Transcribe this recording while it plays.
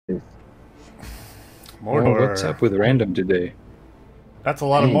Mordor. Oh, what's up with random today? That's a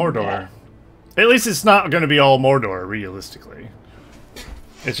lot of Mordor. At least it's not going to be all Mordor, realistically.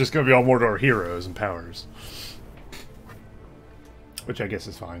 It's just going to be all Mordor heroes and powers. Which I guess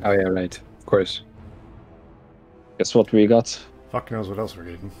is fine. Oh yeah, right. Of course. Guess what we got? Fuck knows what else we're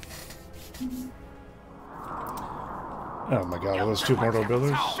getting. Oh my god, are those two Mordor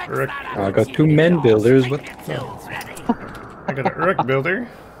builders? I got two men builders. What? I got an Uruk builder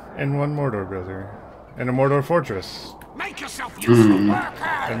and one Mordor builder. And a Mordor fortress. Make yourself useful.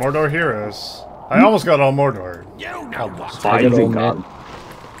 And Mordor heroes. I almost got all Mordor. You know what?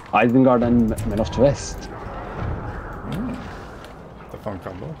 Isengard and Men of the West. The fun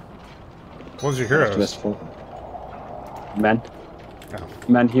combo. What was your heroes? Westful. Men. Oh.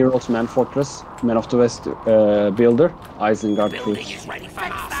 Men heroes, man fortress, Men of the West builder, Isengard Building King. is ready for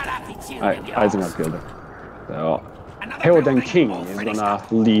master. Isengard builder. So, Theoden King is gonna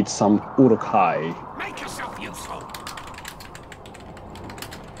lead some Uruk-hai. Make yourself useful.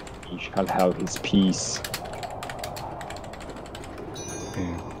 He shall have his peace.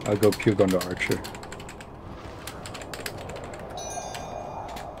 Yeah, I'll go puke on the archer.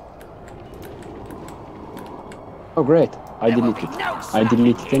 Oh great, I deleted it. I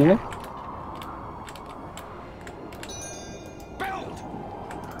deleted it anyway. Build.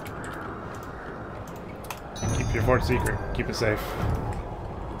 Keep your fort secret. Keep it safe.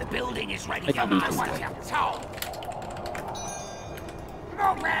 The building is ready for master. So.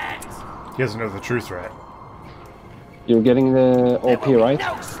 Movement. He doesn't know the true threat. You're getting the OP, right?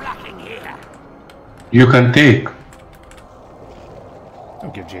 No slacking here. You can take.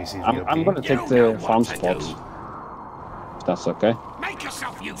 Don't give JC the OP. I'm gonna take the farm spot. If that's okay. Make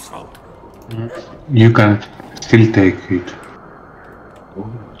yourself useful. You can still take it.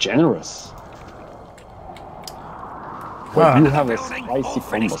 Ooh, generous. Huh. Well, you have a spicy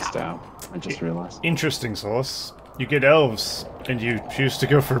combo stab. I just realized. Interesting sauce. You get elves, and you choose to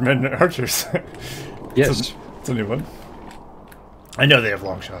go for men archers. Yes. It's a new one. I know they have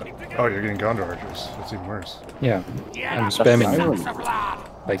long shot. Oh, you're getting Gondor archers. That's even worse. Yeah. I'm That's spamming irony.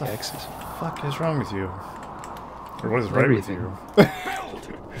 like X's. What the fuck is wrong with you? Or what is right Everything. with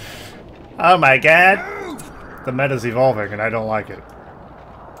you? Oh my god! The meta's evolving, and I don't like it.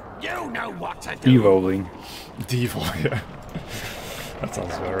 You know what to do. Evolving. Devil, yeah. That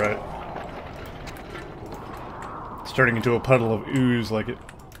sounds about right. It's turning into a puddle of ooze like it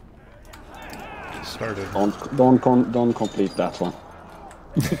started. Don't complete that one.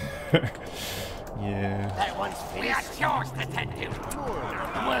 Yeah. That one's finished. We had chores to tend to.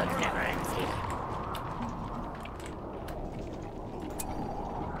 The work never ends here.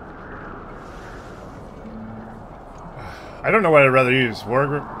 I don't know what I'd rather use, War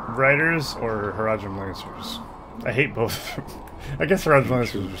Riders or Haradrim Lancers. I hate both of them. I guess Haradrim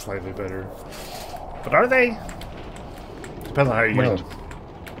Lancers are slightly better. But are they? Depends on how you use them.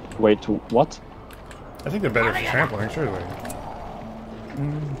 Wait, to what? I think they're better for trampling, surely.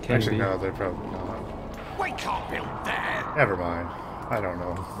 Actually, be. no, they're probably not. We can't build there. Never mind. I don't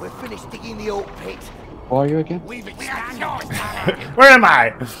know. We're finished digging the old pit. Who are you again? We've expanded. Chores. Where am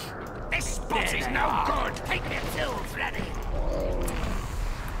I? This spot is no good. Take your tools ready.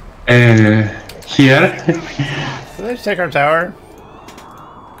 Here. Did they just take our tower?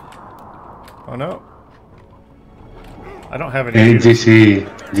 Oh no. I don't have any Hey, units.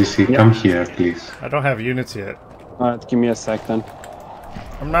 GC, come here, please. I don't have units yet. Alright, give me a sec then.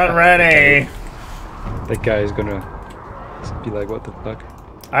 I'm not ready. That guy is gonna be like, what the fuck?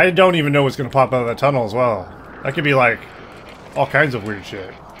 I don't even know what's gonna pop out of that tunnel as well. That could be like all kinds of weird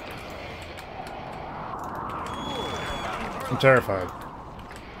shit. I'm terrified.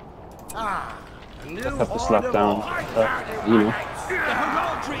 Just have to slap down. You know.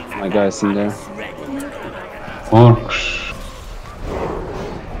 My guy's in there. Orcs.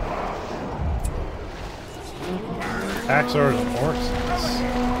 Axors and orcs.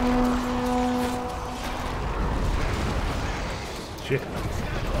 Shit.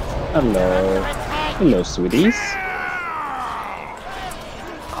 Hello. Hello, sweeties.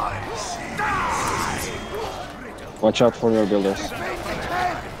 Watch out for your builders.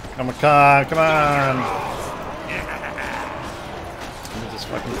 Come on, come on! Need this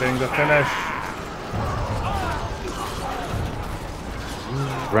fucking thing to finish.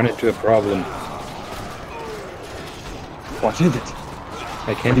 Run into a problem. What is it?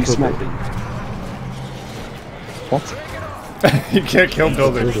 I can't You kill smack- buildings. What? You can't kill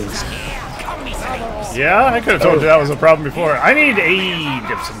buildings. Buildings. Yeah, I could have told you that was a problem before. I need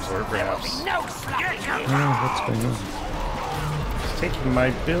aid of some sort, perhaps. No slacking here. Oh, what's going on? It's taking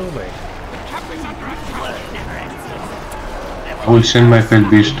my building. I will send my pet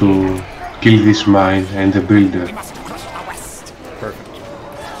beast to kill this mine and the builder. We must crush the west. Perfect.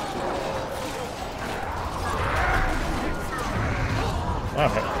 Wow,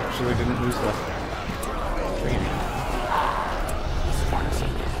 I actually didn't lose that.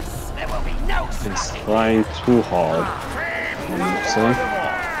 There will be no He's trying too hard. See?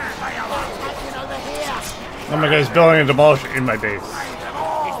 Oh my god, he's building a demolisher in my base.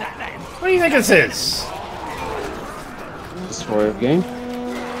 What do you think this is? Destroyer game.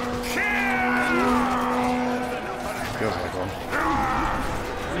 Feels like one.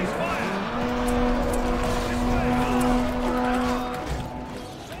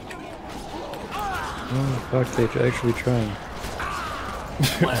 Oh, fuck, they're actually trying.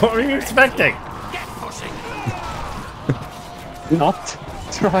 What were you expecting? get pushing. Not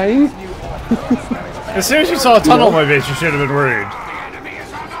trying. As soon as you saw a tunnel in my base, you should have been worried.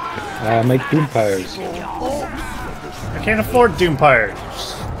 Make doom pyres. I can't afford Doompire.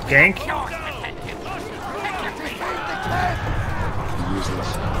 Gank?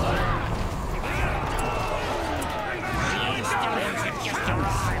 Useless.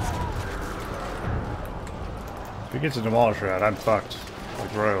 If he gets a demolisher out, I'm fucked.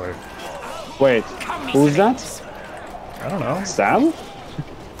 Like royally. Wait, who's that? I don't know. Sam?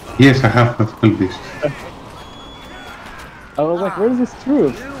 Yes, I have all this. I was like, where's his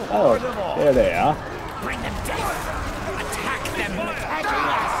troops? Oh, there they are. Bring them down. Attack them.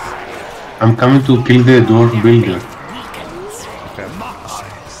 I'm coming to kill the dwarf builder.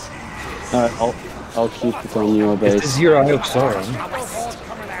 I'll keep it on your Is base. this your Eye of Sauron?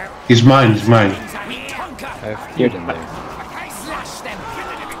 It's mine, it's mine. I have feared in there. Slash them.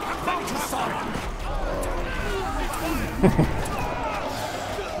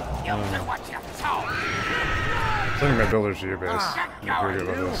 You'll know what you've told. Sending my builders to your base. I'm worried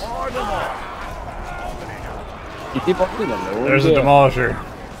about this. There's a demolisher.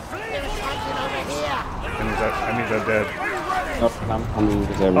 I need that dead. Oh, I'm coming with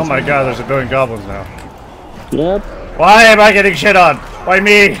everything. Oh my god, there's a billion goblins now. Yep. Why am I getting shit on? Why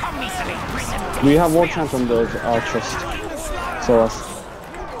me? Do you have war chant on those archers? So us.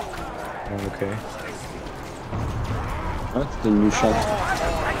 Okay. That's the new shot.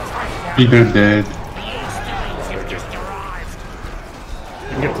 Builder dead. You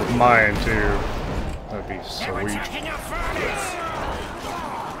can get the mine too. That'd be sweet.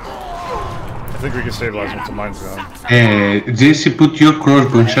 I think we can stabilize once the mine's gone. Jesse, put your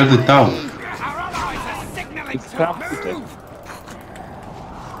crossbow inside the tower. It's crafted.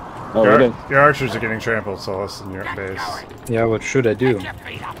 Oh, okay. Your archers are getting trampled, so less than your base. Yeah, what should I do?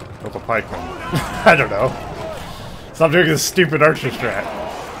 With a pikeman. I don't know. Stop doing this stupid archer strat.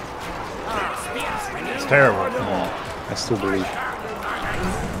 It's terrible. I still believe.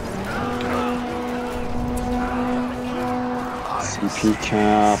 CP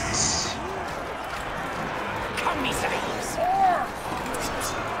caps.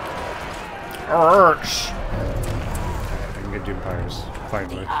 Arch! I can get Doompires,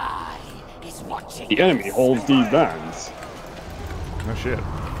 finally. The enemy holds these bands. No shit.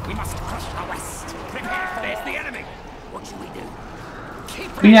 We must crush the west. Prepare for this. The enemy. What should we do?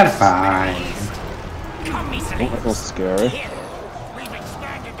 Keep We are fine. Come, Oh, that was scary. We've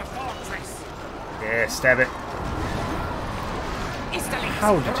expanded the fortress. Yeah, stab it.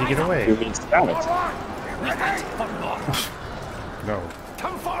 How did he get You away? mean stab it? We fight for more. No.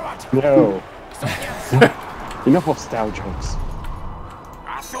 Come forward. No. Enough of stab jokes.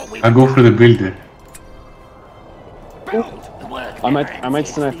 I thought we I go for the builder. build the work. I might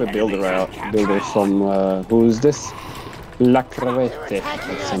snipe a builder out. Builder from who's this? Lacravete.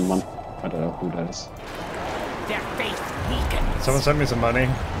 That's someone. I don't know who that is. Their faith weakens. Someone send me some money.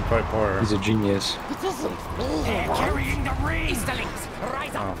 I'm quite poor. He's a genius. They're carrying the ring. Easterlings,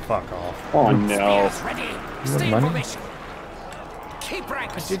 rise Oh, up. fuck off. Oh no. Spears ready. Stay in money? formation. Keep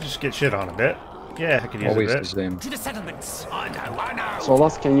ranks. Did you just get shit on a bit? Yeah, I could use Always a the bit. same. To the settlements. I know. So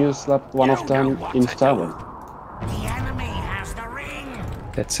last, can you slap one of them in tavern? The enemy has the ring.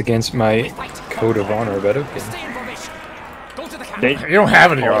 That's against my code of honor, but okay. Stay in formation. Go to the camp. You don't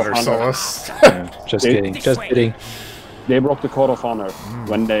have any Oh, honor, honor. Solus. Yeah, just They- kidding. Just kidding. They broke the code of honor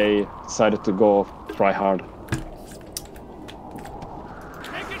when they decided to go try hard.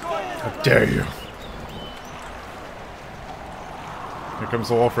 How dare you? Here comes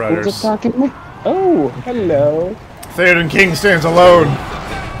the Wolf Who's Riders. attacking me? Oh, hello. Theoden King stands alone.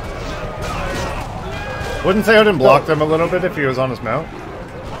 Wouldn't Theoden block them a little bit if he was on his mount?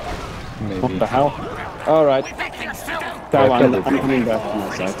 What Maybe. the hell? Alright. Things to do. Now I'm probably. coming back to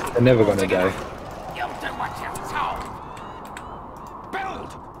my side. They're never gonna die. You'll do what you're told. Build.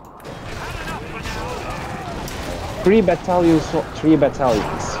 3 battalions. 3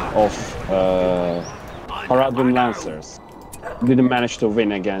 battalions. of Haradrim Lancers didn't manage to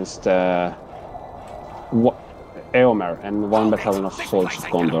win against Eomer and 1 battalion of Soldiers of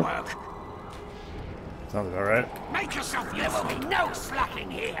Gondor. Sounds about right. Make yourself useful. There will be no slacking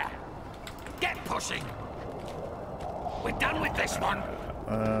here. Get pushing. We're done with this one.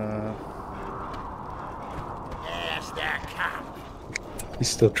 There's their camp. He's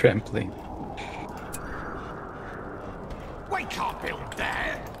still trampling. We can't build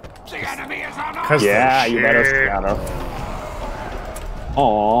there. The enemy is on us. Yeah, you better scatter.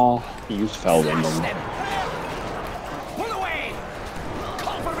 Aww, he used fell them. Pull away.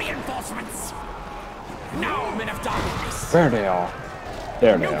 Call for reinforcements. Now, men of darkness. There they are.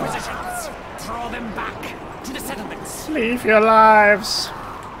 There they New are. positions. Draw them back to the settlements. Leave your lives.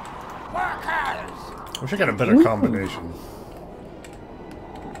 Workers. Wish I got a better combination.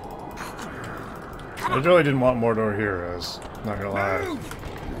 I really didn't want Mordor heroes. Not gonna lie.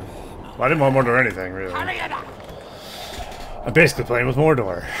 Well, I didn't want Mordor anything, really. Hurry it up. I'm basically playing with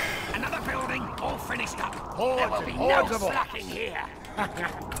Mordor. Another building all finished up. There will be no slacking here.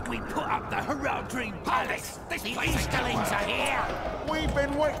 We put up the Haradrim Palace. The Easterlings are here. We've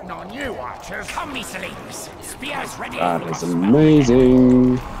been waiting on you, archers. Come, Easterlings. Spears ready. That is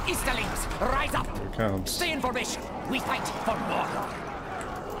amazing. Easterlings, rise up. Here it comes. Stay in formation. We fight for Mordor.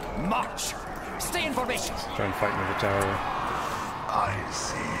 March. Stay in formation. Try and fight near the tower. I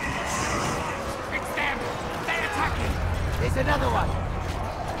see. It's them. They're attacking. There's another one.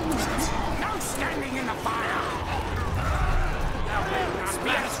 No standing in the fire.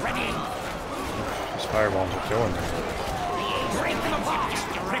 Spears ready. These fireballs are killing me. Break the march.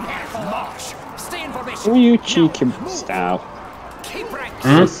 Prepare for march. Stay in formation. Oh, you cheeky staff. Keep ranks.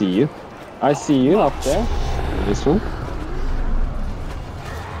 I see you. I see you up there. This one.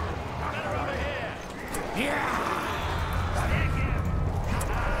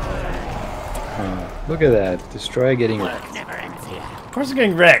 Look at that. Destroyer getting Work never ends here. Of course I'm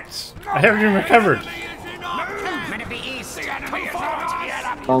getting wrecked. I haven't even recovered. Men of the East, come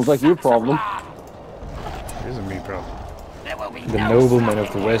forward. Sounds like your problem. It is a me problem. There will be the no noblemen of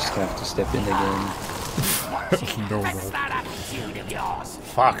the West have to step in again. No, Fix that attitude of yours.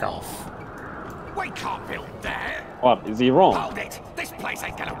 fuck off. We can't build there. What? Is he wrong? Hold it. This place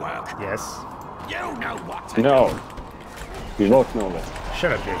ain't gonna work. Yes. You know what to No. do. We both know that.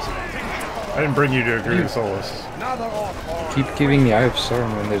 Shut up, Jason. I didn't bring you to agree with Solus. Keep giving the Eye of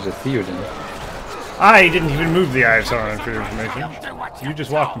Sauron when there's a Theoden. I didn't even move the Eye of Sauron for your information. Do what You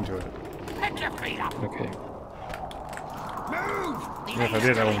just walked into it. Pick your feet up. Okay. Move. Yeah, if I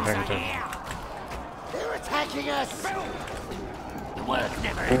did, I wouldn't pay attention. They're attacking us. The work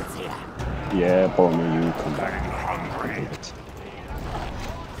never ends here. Yeah, Boromir, you come back. Hungry.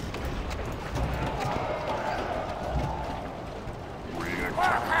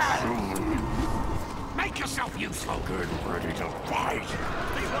 Make yourself useful. Good, ready to fight.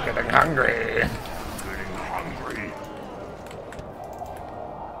 Getting hungry. Getting hungry.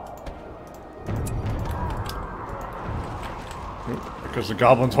 Because the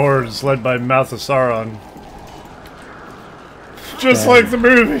Goblin's Horde is led by Mouth of Sauron. Just like the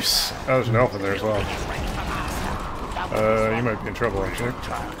movies. Oh, there's an elf in there as well. You might be in trouble, actually.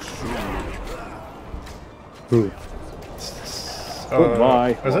 Who?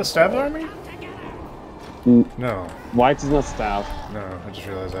 Goodbye. Is that Stab's army? Mm. No. White is not staff. No, I just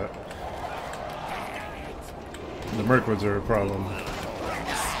realized that. The Mirkwoods are a problem.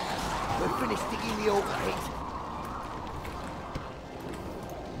 We're finished digging the old pit.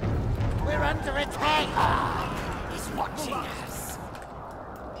 We're under attack. He's watching us.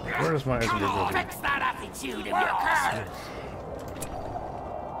 Where is my Come Ezra on, building? fix that attitude of yours.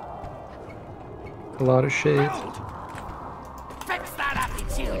 A lot of shade. Fix that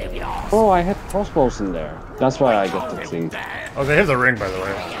attitude of yours. Oh, I had crossbows in there. That's why I got the thing. Oh, they have the ring, by the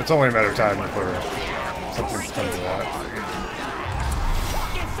way. It's only a matter of time before something comes to that.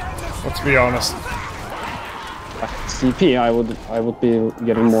 Let's be honest. CP, I would be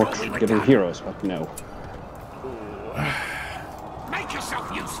getting heroes, but no. Make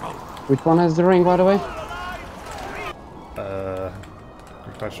yourself useful. Which one has the ring, by the way? Good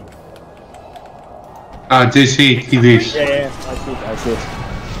question. Ah, JC, it is. Yeah, I see it.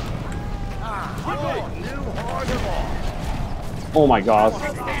 Oh my god.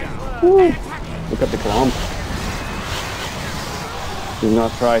 Woo. Look at the clump. Do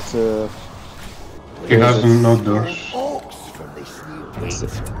not try to... He has no doors. Orcs from this new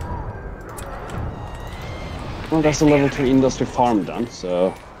pit. Well, that's a level 3 industry farm done,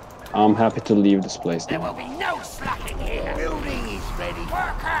 so I'm happy to leave this place There now. will be no slacking here. Building is ready.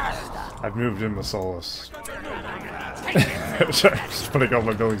 Workers. I've moved in with Solus. Take it. Sorry, just putting all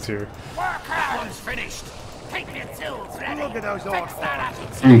my buildings here. That one's finished. Keep your tools ready. Look at those Fix orcs. that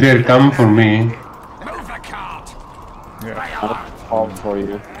attitude. They're coming for me. Move the cart. Yeah. All for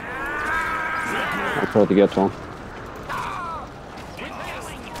you. I'll try to get one.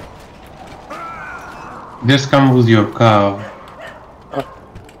 Just come with your cow.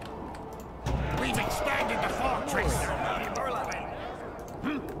 We've expanded the fortress.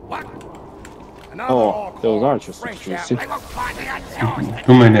 What? Oh, those archers are Fresh juicy. They won't find the Adorn.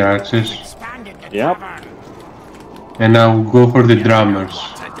 Too many archers. Expanded the Yep. tavern. And now go for the drummers.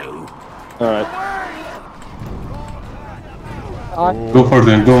 What to do? Alright. Go for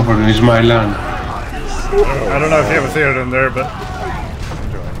them, go for them. It's my land. I don't know if you have a theater in there, but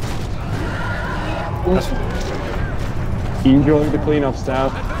Enjoy the cleanup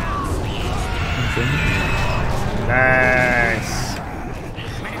stuff. nice.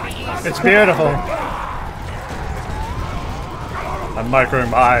 It's beautiful. I'm microing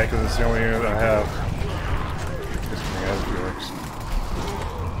my eye because it's the only unit I have. Just kidding, I have Bjorks.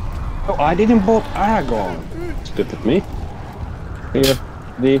 Oh, I didn't bought Aragorn. Stupid me. Here,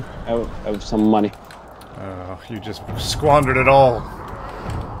 I have some money. Oh, you just squandered it all.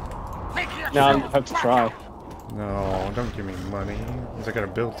 Now I have to try. No, don't give me money. Because I gotta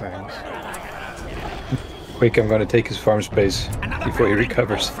build things. Quick, I'm gonna take his farm space Another before he building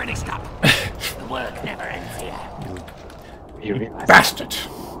recovers. all finished up. The work never ends here. You realize Bastard!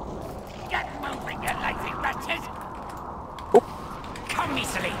 Get moving, you lazy wretches. Come, me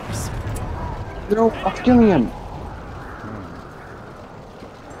sleeps. no, I'm killing him.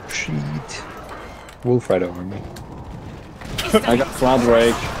 Shit. Wolf right over me. I got Cloud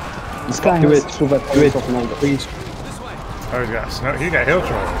Rage. This guy Do has it. super Do it, of numbers. please. Oh, he's got snow. He got hill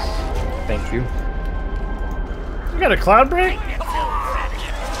trolls. Thank you. You got a cloud break?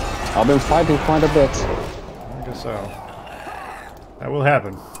 I've been fighting quite a bit. I guess so. That will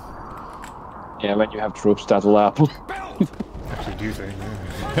happen. Yeah, when you have troops that will happen. Actually, do things.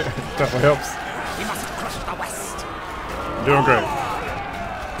 Yeah. Definitely helps. We must crush the west. I'm doing great.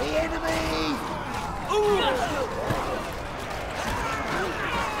 The enemy!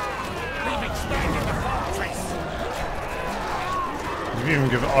 We've expanded the fortress. You can even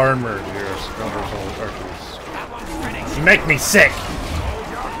give armor to your scoundrels archers. That one's finished. You make me sick!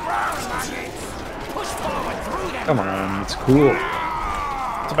 Push forward through them. Come on, it's cool.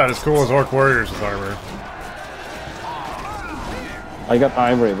 It's about as cool as Orc Warriors' armor. I got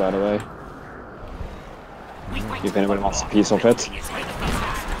Ivory, by the way. If anybody wants a piece of it.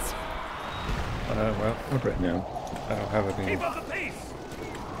 Well, Not right now. I don't have any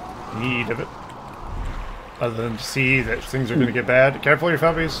need of it. Other than to see that things are going to get bad. Careful, your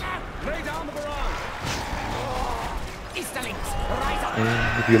puppies.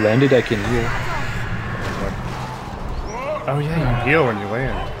 If you landed, I can heal. Oh yeah, you heal when you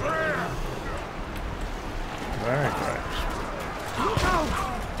land. Alright, guys.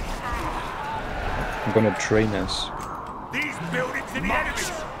 I'm gonna train us. These buildings in the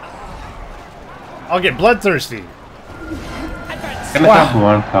enemies. I'll get bloodthirsty. Can I have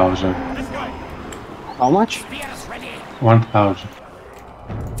 1,000? How much? Spears ready. 1,000.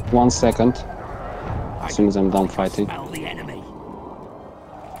 1 second. As soon as I'm done fighting. Smell the enemy.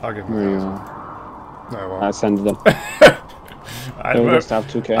 I'll give There you them are. No, I I won't. send them. I They will just have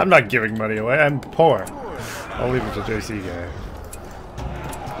 2k. I'm not giving money away. I'm poor. I'll leave it to JC guy.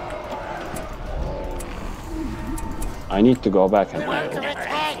 I need to go back and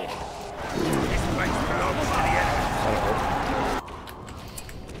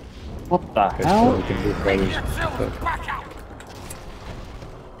what the Okay, so hell? we can do brothers. But Back up.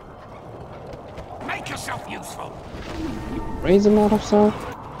 Make yourself useful. Raise him out of cell?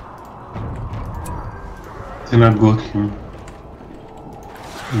 Then I got him.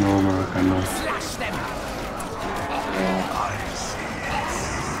 No, no, I cannot. Slash them.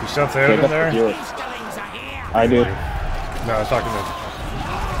 You still have Okay, theater in that's there? for you. These Stellings are here. I do. No, I was talking to...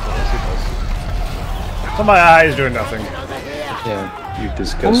 So my eyes doing nothing. yeah, you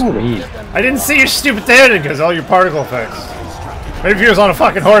disgust me. I didn't see your stupid theater because all your particle effects. Maybe if he was on a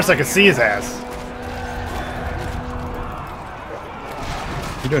fucking horse, I could see his ass.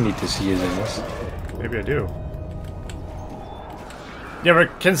 You don't need to see his ass. Maybe I do. You ever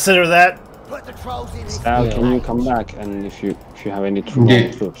consider that? Put the trolls in his Can you come back and if you have any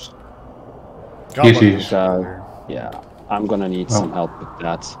Yeah. troops? Yes, yes. So yeah, I'm gonna need some help with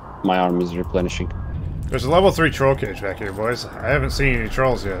that. My army is replenishing. There's a level 3 troll cage back here, boys. I haven't seen any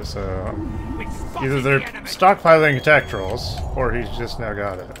trolls yet, so either they're stockpiling attack trolls, or he's just now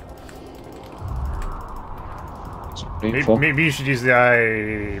got it. Info. Maybe you should use the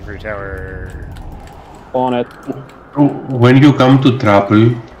ivory tower. On it. When you come to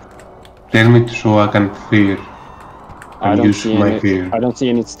trouble, tell me so I can fear. I And don't use see my any. fear. I don't see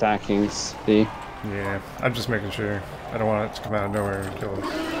any stackings. See? Yeah, I'm just making sure. I don't want it to come out of nowhere and kill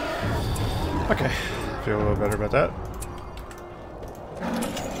us. Okay, feel a little better about that.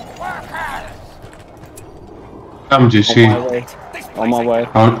 Come, Jesse. On my way. On my way.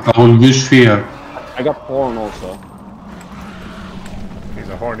 I will use fear. I got porn also. He's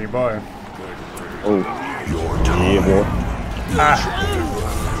a horny boy. Oh. Yeah, boy. Ah.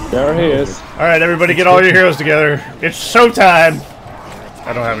 There he is. Alright, everybody get all your heroes together. It's showtime!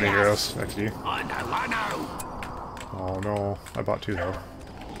 I don't have any heroes next to you. I know. Oh no, I bought 2 though.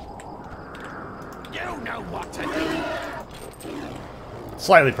 You know what to do.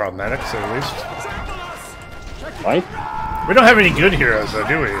 Slightly problematic, to say the least. Right? We don't have any good heroes though,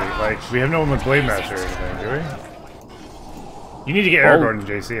 do we? Like, we have no one with Blade Master or anything, do we? You need to get Aragorn and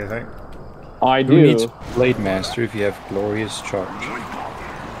JC, I think. I Who needs do. Blade Master if you have Glorious Charge?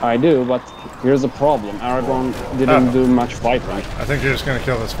 I do, but here's the problem. Aragorn didn't do much fighting. I think you're just gonna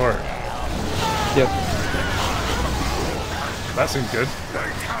kill this fort. Yep. That seems good.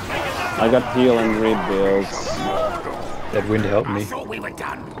 I got heal and rebuilds. That wind helped I me. thought we were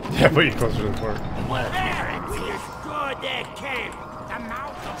done. Yeah, put you closer to the fort. Work never ends here. Good there, King. The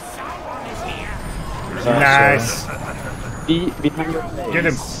mouth of Sauron is here. Nice! Behind your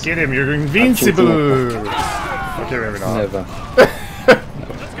face. Get him, you're invincible! Okay, maybe not. Never.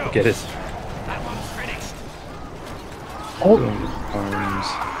 Get it. That one's finished. Arms.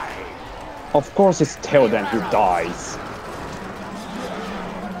 Of course it's Theoden who dies.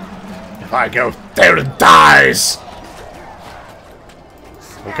 If I go, Theoden dies!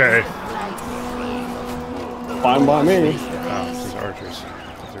 Okay. Fine by me. Oh, these are archers.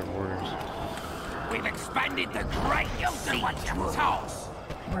 These are warriors. We've expanded the great siege toss.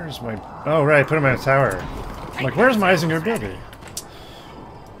 Where's my... Oh, right, put him in a tower. I'm like, where's my Isengard building?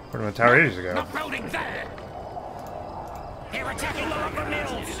 Put him in a tower ages ago. Not building there. They're attacking the lumber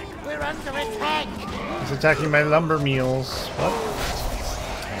mills. We're under attack. He's attacking my lumber mills. What?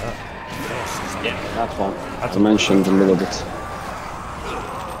 That one. I mentioned a little bit.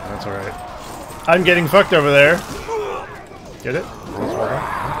 That's alright. I'm getting fucked over there. Get it?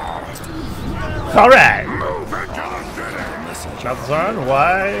 Alright! Malthazar,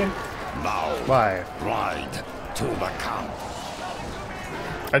 why? Why? Ride to the camp.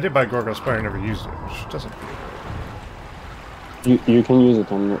 I did buy Gorgo's Spire and never used it, which doesn't... You can use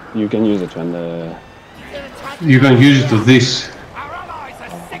it on. You can use it when the You can use it to this. Our allies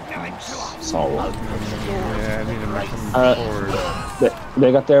are signaling to us. sorrow. Yeah, I need to make them forward.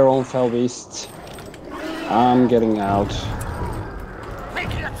 They got their own fell beast. I'm getting out.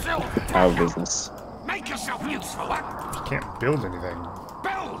 Make yourself Our business. Make yourself useful, huh? You can't build anything.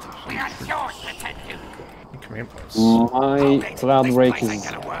 Build. We got yours to tend to. Command points. My cloud break is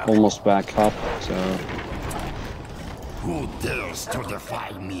almost back up, so Who dares to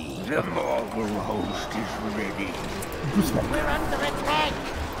defy me? The Morgul host is ready. We're under attack.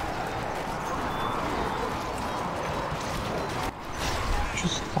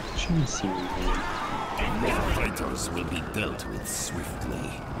 just stop chasing me. And their fighters will be dealt with swiftly.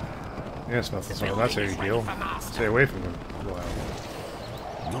 Yes, Malthazar, that's how you deal. Stay away from them. Wow.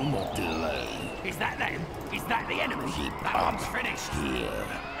 No more delay. Is that them? Is that the enemy? That one's finished. Here.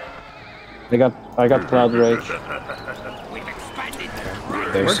 I got cloud break. We've expanded the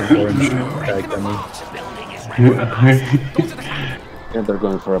There's some orange tag dummy. building is ready. Yeah, they're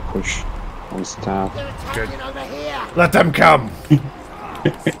going for a push on staff. They're attacking over here. Let them come!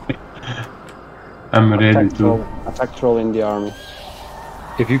 I'm ready to. Attack troll in the army.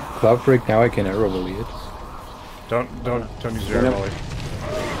 If you cloud break now, I can arrow volley it. Don't use your Whenever- volley.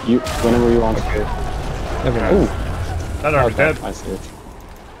 Whenever you want. Never mind. Ooh, That armor's okay, dead. I see it.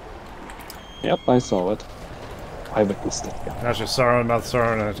 Yep, I saw it. I witnessed it. Yeah. That's just Sauron,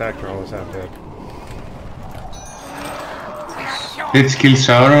 Malthazar, and an attack roll is half dead. Let's kill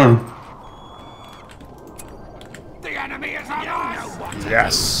Sauron. The enemy is on us.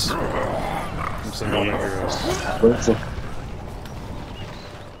 Yes! I'm sending all my heroes. Where is it?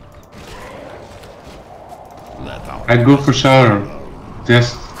 I'd go for Sauron.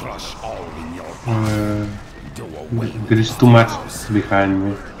 Just Crush all in your do away with there is too much behind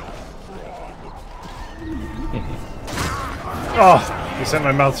me. Oh! He sent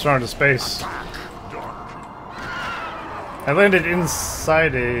my Malthazar into space. I landed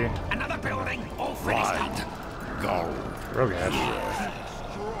inside a another building. All finished. Go. Rogash.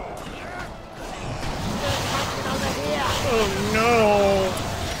 Over here. Oh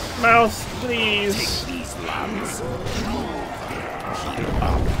no! Mouse, please! These lands.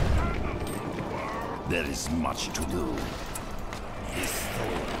 There is much to do.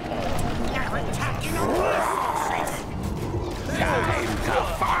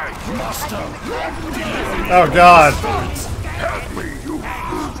 Oh God!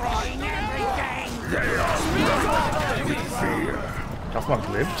 Kaufman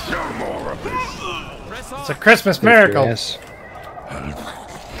lived? It's a Christmas miracle! Yes.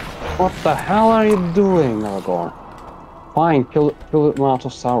 What the hell are you doing, Adorn? Fine, kill him out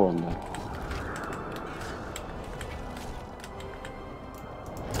of Sauron then.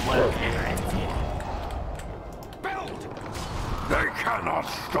 They cannot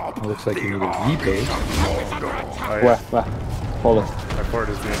stop. Looks like you need a rebuild. Oh, yeah. Where? Hold it. My fort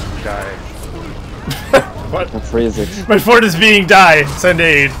is being died. What? Freeze it. My fort is being died! Send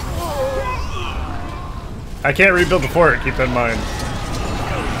aid! I can't rebuild the fort, keep that in mind.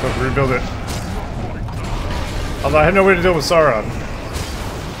 So rebuild it. Although I have no way to deal with Sauron.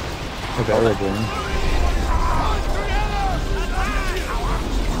 With Aragorn.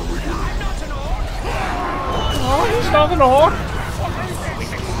 Oh, he's not an orc!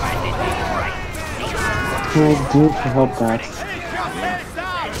 What can I do to help that?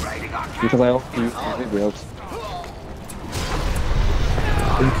 Because I also use the rebuild.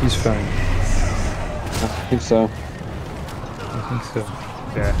 I think he's fine. I think so. I think so.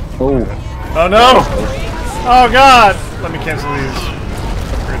 Yeah. Oh. Oh no! Oh God! Let me cancel these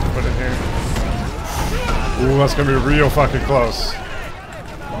upgrades to put in here. Ooh, that's gonna be real fucking close.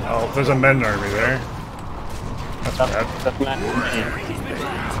 Oh, there's a men army there. That's bad. That man.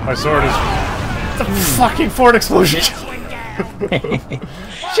 My sword is... The fucking fort explosion!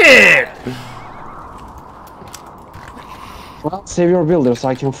 Shit! Well, save your builder so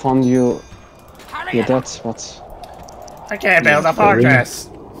I can fund you. Yeah, that's what. I can't build a fortress!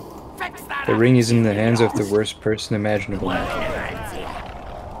 The ring is in the hands of the worst person imaginable.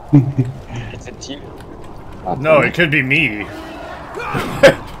 Is it you? No, it could be me.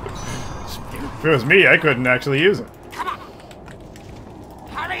 If it was me, I couldn't actually use it.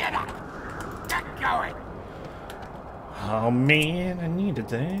 Hurry it up. Get going. Oh man, I needed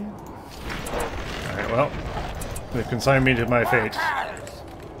that. Alright, well. They've consigned me to my fate.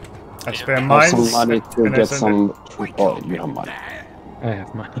 I spam Have some mines. money to and I get send some. Oh, you have money. I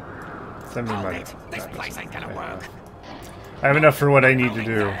have money. Send me money. This place ain't gonna work. I have enough for what I need to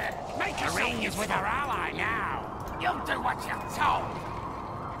do. Make a ring is with our ally now. You'll do what you're told.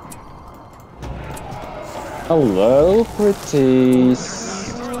 Hello,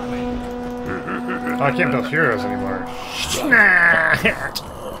 pretties. Oh, I can't build heroes anymore.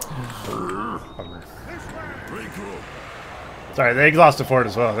 Bummer. Sorry, they lost a fort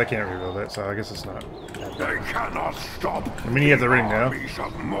as well. They can't rebuild it, so I guess it's not. They cannot stop. I mean, you get the ring now. Armies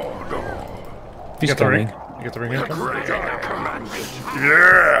of Mordor. He's You got the ring? coming. You got the ring here? Greater commandment.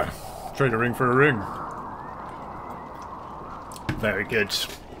 Yeah! Trade a ring for a ring. Very good.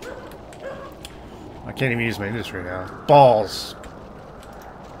 I can't even use my industry now. Balls!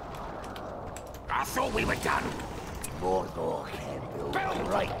 I thought we were done. Mordor can build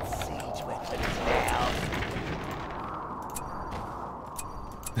great siege weapons now.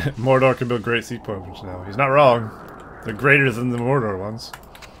 Mordor can build great siege weapons now. He's not wrong. They're greater than the Mordor ones.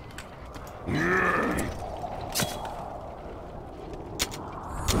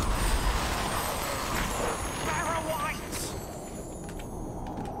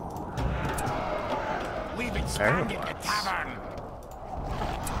 We've expanded the Barrowlights. tavern.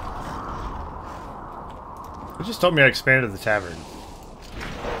 You just told me I expanded the tavern.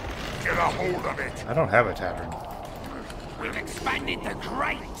 Get a hold of it. I don't have a tavern. We've expanded the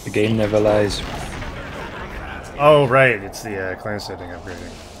great. The game never lies. Oh, right. It's the clan setting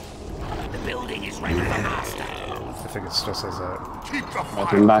upgrading. The building is ready for master. I think it still says that. Keep the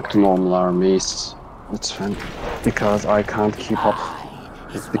Getting back to normal armies. That's fine. Because I can't keep up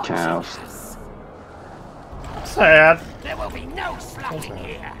with the cows. Sad. There will be no slacking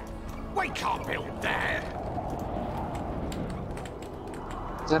here. We can't build there.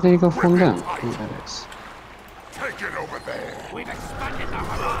 Is that where you go from them? Yeah, that is. Take it over there. We've expanded the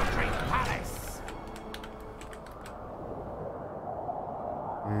Hereditary Palace.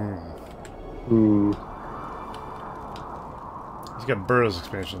 Hmm. He's got Burroughs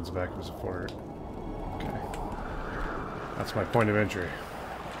expansions back of his fort. Okay. That's my point of entry.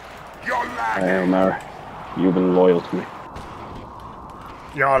 You're lagging. Hey, Omar. You've been loyal to me.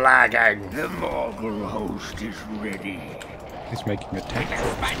 You're lagging. The Morgul host is ready. He's making a tank.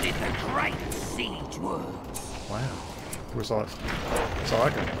 Expanded the great siege works. Wow. Who saw it? Saw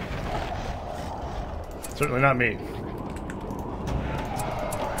that coming. Certainly not me.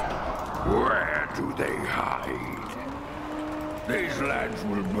 Where do they hide? These lads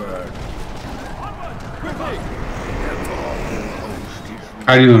will burn.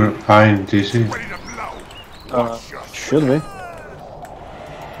 Are you fine, DC? Should we?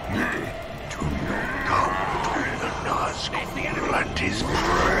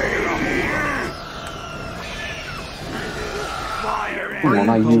 Come on,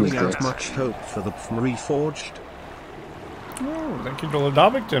 I used it. Much hope for the Reforged. Oh, thank you to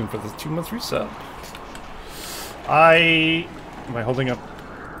Lodobington for the 2-month reset. Am I holding up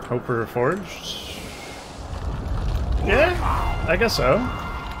Hope for Reforged? Yeah, I guess so.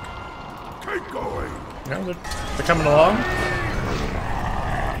 Keep going. Yeah, they're coming along.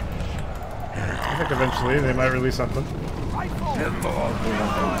 I think eventually they might release something. I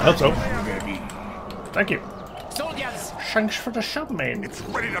hope so. Thank you. Soldiers! Thanks for the sub, man. It's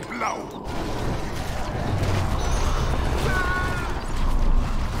ready to blow.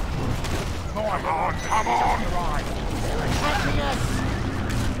 Come on, come on! They're attacking us!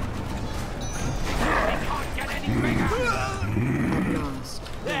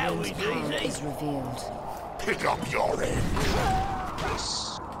 There we is revealed. Pick up your end.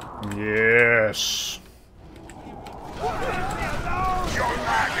 Yes. You're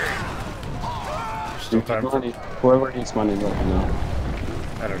lagging. Still time. Money. Whoever needs money, let me know.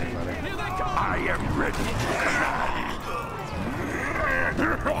 I don't need money. I am ready.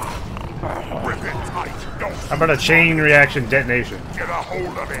 Rip it tight. Don't How about a chain reaction detonation? get a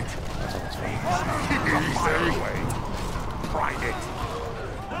hold of it. Keep the fire away. Prime it.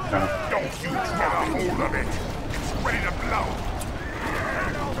 Don't you get a hold of it. It's ready to blow.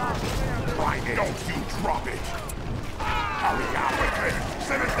 Prime it. Don't you drop it. Hurry up with it.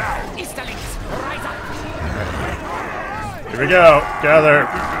 Set it down. Easterlings, rise up! Here we go. Gather.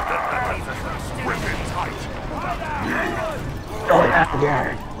 Rip it tight. Oh,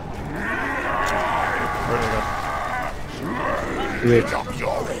 yeah. Where did it go? Pick up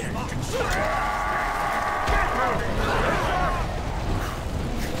your end.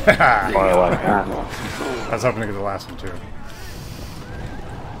 Fire like that. I was hoping to get the last one too.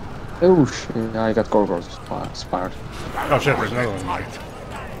 Oh shit, I got Gorgors inspired. Oh shit, there's another one.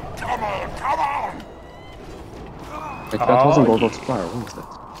 Come on, come on. Like, that wasn't Gorgors Fire, what was that?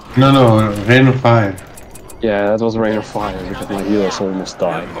 No, Rain of Fire. Yeah, that was Rain of Fire because my healers almost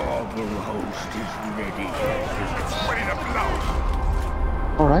died.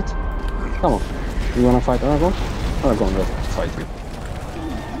 Alright, come on. You wanna fight Aragorn? Aragorn will fight you.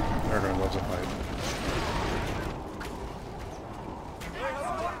 Aragorn loves a fight.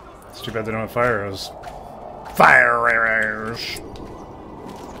 It's too bad they don't have fire arrows. Fire arrows!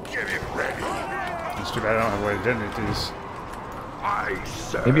 Get it ready. It's too bad I don't have a way to detonate these. I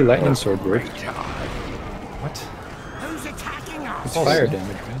said. Maybe lightning sword works. What? Who's attacking us? It's fire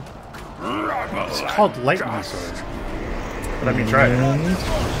damage, right? It's called lightning sword. But I mean, try it.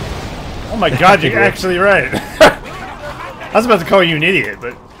 Oh my god, you're actually right. I was about to call you an idiot,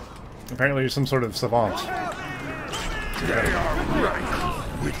 but apparently you're some sort of savant. They are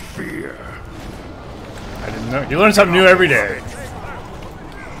right with fear. I didn't know. You learn something new every day.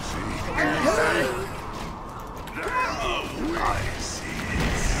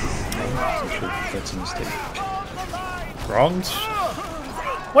 That's a mistake. Wronged?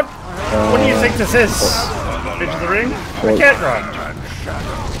 What? What do you think this is? Page of the Ring? I can't run.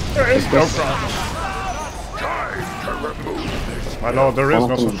 There is no run. My lord, there is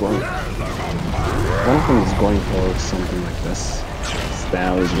no such thing. One of them is going for something like this.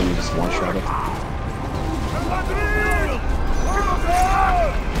 Now he's gonna just one-shot it.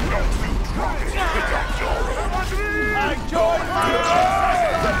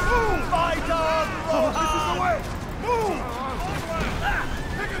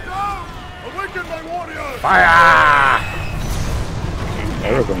 Fire!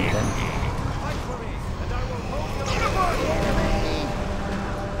 Aragorn can.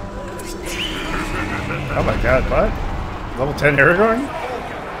 Oh my god, what? Level 10 Aragorn?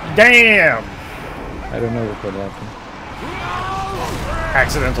 Damn! I don't know what happened.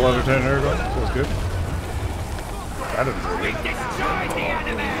 Accidental level 10 Aragorn? Feels good. That didn't feel good.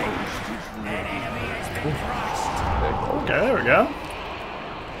 Okay, there we go.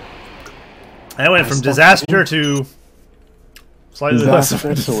 I went from disaster to slightly less of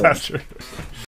a disaster.